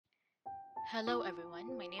Hello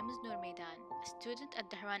everyone, my name is Noor Maidan, a student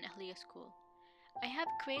at Dhahran Ahliyya School. I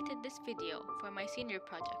have created this video for my senior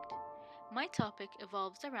project. My topic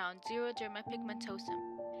evolves around xeroderma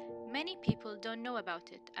pigmentosum. Many people don't know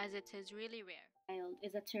about it as it is really rare. Child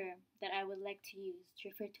is a term that I would like to use to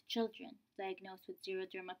refer to children diagnosed with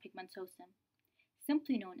xeroderma pigmentosum,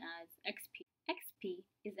 simply known as XP. XP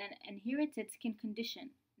is an inherited skin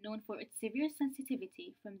condition known for its severe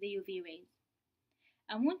sensitivity from the UV rays.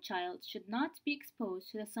 A moon child should not be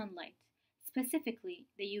exposed to the sunlight, specifically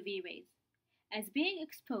the UV rays, as being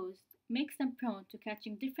exposed makes them prone to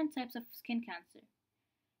catching different types of skin cancer.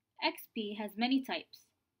 XP has many types,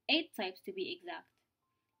 8 types to be exact.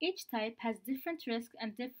 Each type has different risks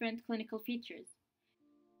and different clinical features.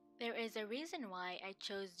 There is a reason why I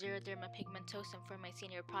chose xeroderma pigmentosum for my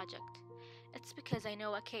senior project. It's because I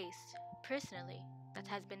know a case, personally, that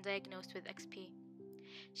has been diagnosed with XP.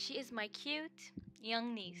 She is my cute,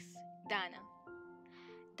 young niece, Dana.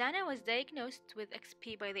 Dana was diagnosed with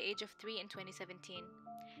XP by the age of 3 in 2017.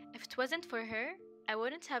 If it wasn't for her, I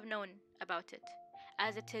wouldn't have known about it,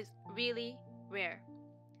 as it is really rare.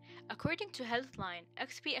 According to Healthline,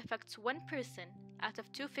 XP affects one person out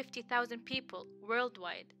of 250,000 people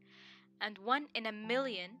worldwide, and 1 in a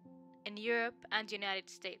million in Europe and United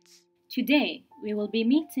States. Today, we will be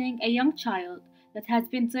meeting a young child that has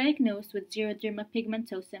been diagnosed with xeroderma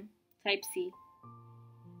pigmentosum, type C.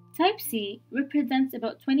 Type C represents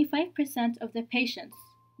about 25% of the patients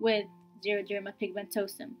with xeroderma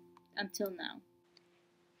pigmentosum until now.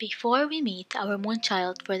 Before we meet our moon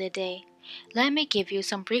child for the day, let me give you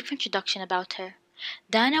some brief introduction about her.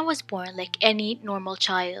 Dana was born like any normal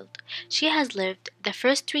child. She has lived the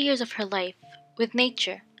first 3 years of her life with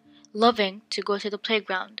nature, loving to go to the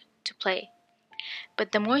playground to play.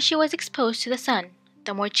 But the more she was exposed to the sun,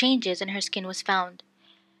 the more changes in her skin was found.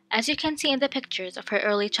 As you can see in the pictures of her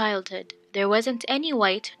early childhood, there wasn't any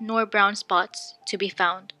white nor brown spots to be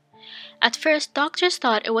found. At first, doctors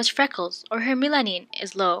thought it was freckles or her melanin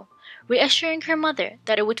is low, reassuring her mother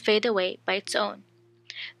that it would fade away by its own.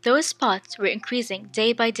 Those spots were increasing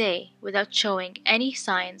day by day without showing any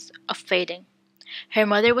signs of fading. Her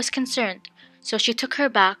mother was concerned, so she took her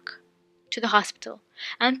back to the hospital,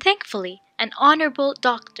 and thankfully, an honorable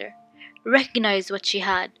doctor recognized what she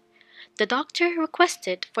had. The doctor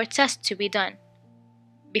requested for tests to be done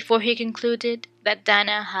before he concluded that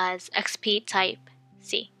Dana has XP type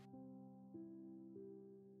C.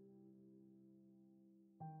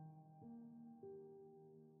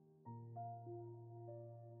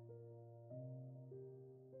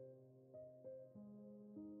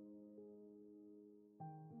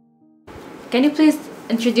 Can you please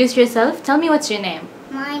introduce yourself? Tell me what's your name.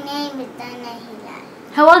 My name is ALhilal.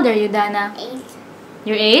 How old are you, Dana? 8.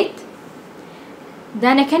 You're 8?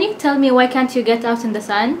 Dana, can you tell me why can't you get out in the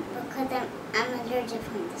sun? Because I'm allergic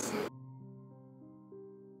from the sun.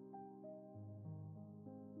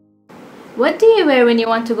 What do you wear when you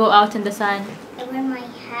want to go out in the sun? I wear my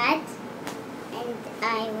hat and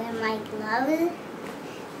I wear my gloves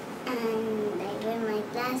and I wear my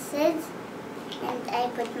glasses and I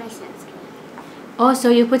put my sunscreen. Oh, so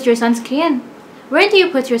you put your sunscreen? Where do you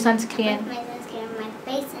put your I sunscreen? put my sunscreen on my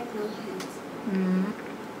face and my hands.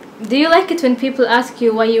 Do you like it when people ask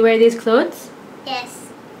you why you wear these clothes?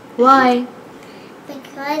 Yes, Why?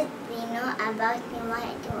 because they know about me.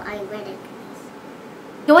 Why do I wear the clothes?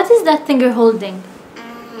 What is that thing you're holding?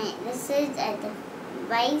 This is a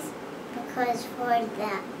device because for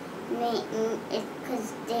the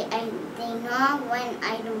because they know when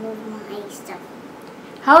I remove my stuff.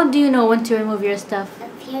 How do you know when to remove your stuff?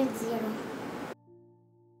 Appears 0.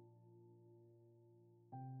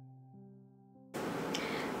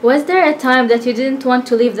 Was there a time that you didn't want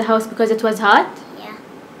to leave the house because it was hot? Yeah.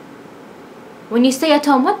 When you stay at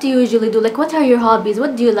home, what do you usually do? Like, what are your hobbies?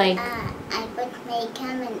 What do you like? I put makeup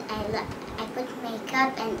and I put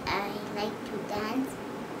makeup and I like to dance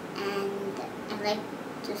and I like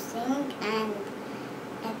to sing and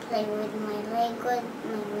I play with my Legos,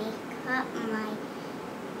 my makeup, my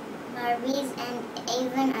Barbies, and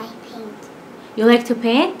even I paint. You like to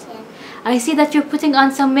paint? Yes. I see that you're putting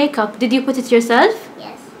on some makeup. Did you put it yourself?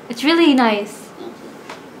 Yes. It's really nice. Thank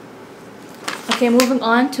you. Okay, moving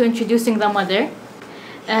on to introducing the mother.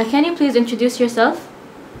 Can you please introduce yourself?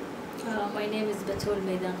 My name is Dhahran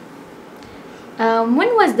Maidan.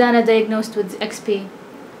 When was Dana diagnosed with XP?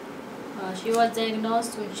 She was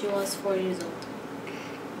diagnosed when she was 4 years old.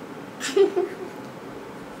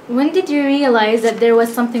 When did you realize that there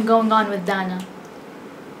was something going on with Dana?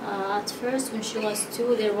 At first, when she was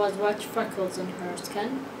 2, there was white freckles on her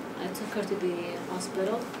skin. I took her to the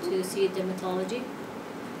hospital to see dermatology.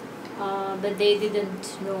 but they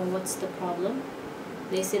didn't know what's the problem.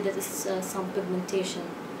 They said that it's some pigmentation,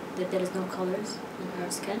 that there is no colors in her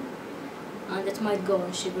skin, and it might go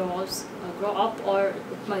when she grow up, or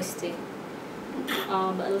it might stay.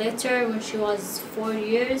 But later, when she was 4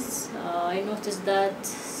 years, I noticed that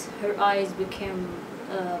her eyes became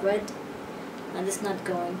red, and it's not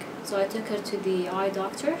going. So I took her to the eye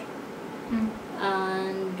doctor,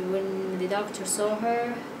 and when the doctor saw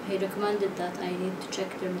her, he recommended that I need to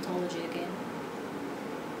check dermatology again.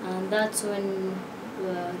 And that's when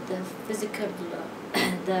the physical,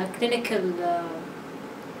 the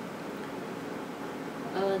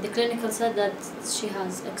clinical said that she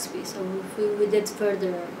has XP. So we did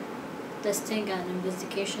further testing and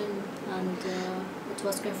investigation, and it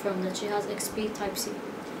was confirmed that she has XP type C.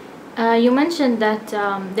 You mentioned that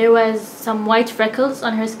there was some white freckles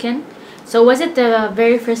on her skin. So was it the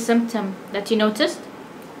very first symptom that you noticed?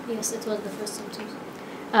 Yes, it was the first symptom.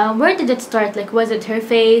 Where did it start? Like, was it her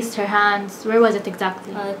face, her hands? Where was it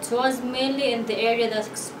exactly? It was mainly in the area that's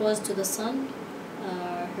exposed to the sun,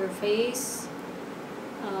 her face,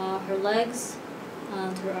 her legs,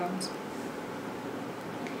 and her arms.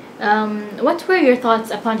 What were your thoughts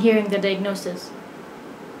upon hearing the diagnosis?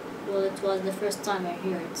 Well, it was the first time I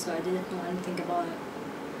heard it, so I didn't know anything about it.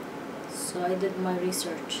 So I did my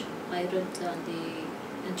research. I read on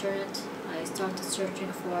the internet. I started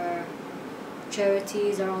searching for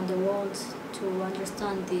charities around the world to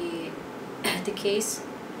understand the case.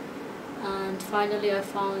 And finally I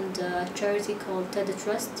found a charity called Teddy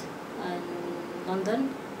Trust in London,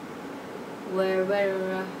 where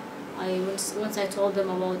once I told them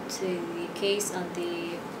about the case and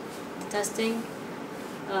the testing,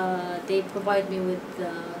 they provide me with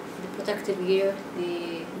the protective gear,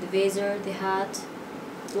 the visor, the hat,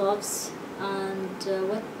 gloves, and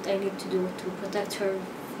what I need to do to protect her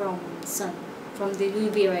from sun, from the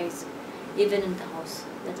UV rays, even in the house.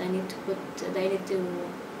 That I need to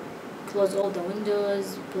close all the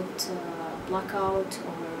windows, put blackout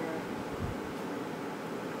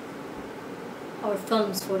or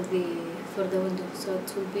films for the window,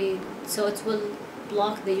 so it will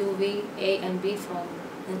block the UV A and B from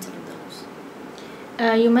entering the house.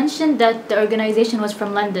 You mentioned that the organization was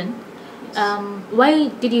from London. Yes. Why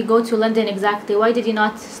did you go to London exactly? Why did you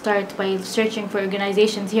not start by searching for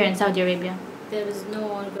organizations here in Saudi Arabia? There is no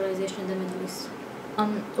organization in the Middle East.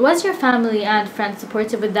 Was your family and friends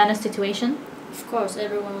supportive with Dana's situation? Of course,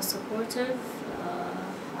 everyone was supportive,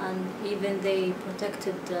 and even they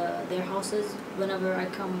protected their houses whenever I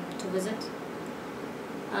come to visit,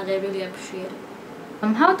 and I really appreciate it.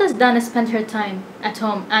 How does Dana spend her time at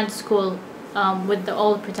home and school with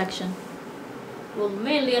all protection? Well,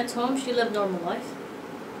 mainly at home, she lived normal life,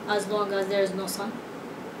 as long as there is no sun.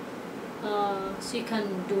 She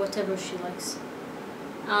can do whatever she likes.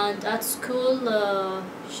 And at school,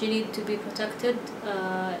 she need to be protected.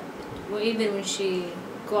 Even when she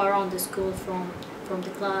go around the school from the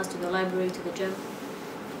class to the library to the gym,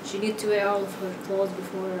 she need to wear all of her clothes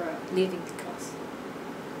before leaving the class.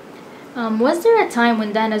 Was there a time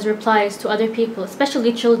when Dana's replies to other people,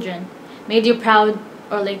 especially children, made you proud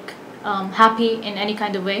or happy in any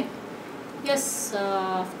kind of way? Yes,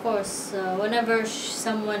 of course. Whenever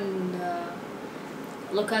someone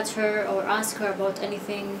look at her or ask her about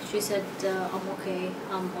anything, she said, "I'm okay.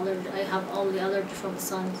 I have all the allergy from the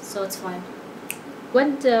sun, so it's fine."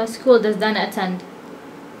 What school does Dana attend?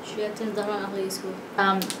 She attends Dhahran Ahliyya School.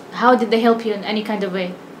 How did they help you in any kind of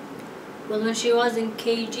way? Well, when she was in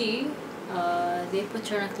KG, they put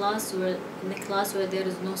her in a class where there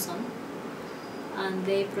is no sun, and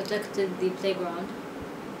they protected the playground.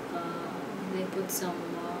 They put some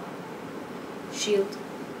shield,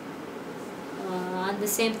 and the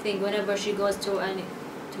same thing whenever she goes to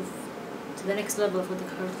the next level for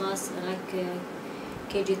her class, like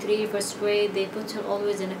KG3, first grade, they put her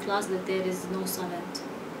always in a class that there is no sun in it.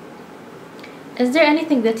 Is there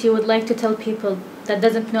anything that you would like to tell people that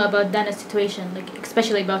doesn't know about Dana's situation,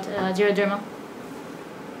 especially about xeroderma?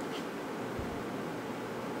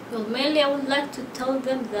 Well, mainly I would like to tell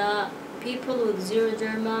them that people with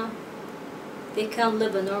xeroderma, they can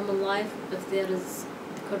live a normal life if there is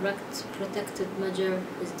the correct protective measure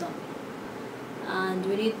is done. And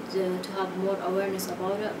we need to have more awareness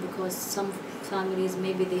about it, because some families,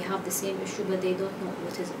 maybe they have the same issue but they don't know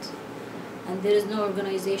what is it. And there is no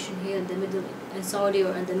organization here in Saudi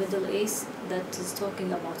or in the Middle East that is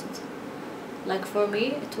talking about it. Like for me,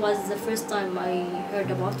 it was the first time I heard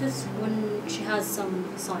about it when she has some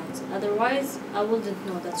signs. Otherwise, I wouldn't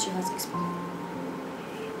know that she has experience.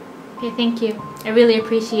 Okay, thank you. I really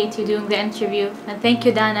appreciate you doing the interview, and thank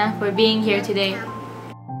you, Dana, for being here today.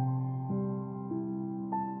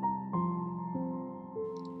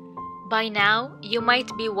 By now, you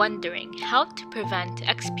might be wondering how to prevent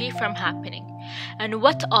XP from happening and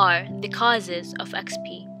what are the causes of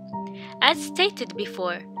XP. As stated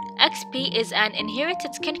before, XP is an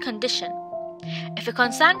inherited skin condition. If a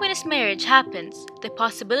consanguineous marriage happens, the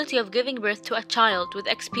possibility of giving birth to a child with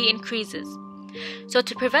XP increases. So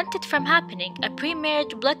to prevent it from happening, a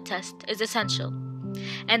pre-marriage blood test is essential.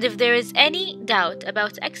 And if there is any doubt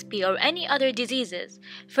about XP or any other diseases,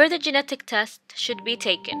 further genetic tests should be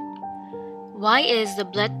taken. Why is the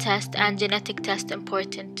blood test and genetic test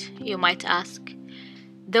important, you might ask?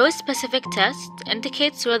 Those specific tests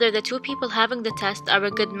indicates whether the two people having the test are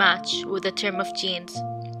a good match with the term of genes.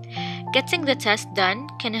 Getting the test done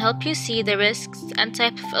can help you see the risks and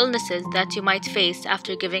type of illnesses that you might face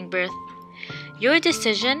after giving birth. Your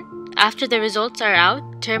decision, after the results are out,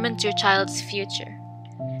 determines your child's future.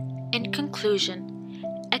 In conclusion,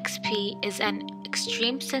 XP is an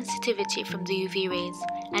extreme sensitivity from the UV rays,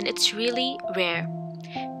 and it's really rare.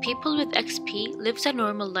 People with XP live a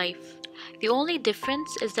normal life. The only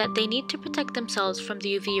difference is that they need to protect themselves from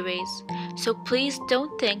the UV rays, so please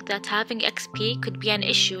don't think that having XP could be an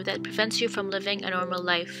issue that prevents you from living a normal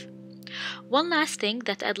life. One last thing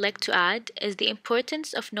that I'd like to add is the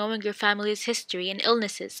importance of knowing your family's history and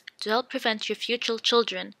illnesses to help prevent your future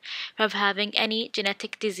children from having any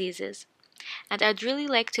genetic diseases. And I'd really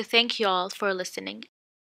like to thank you all for listening.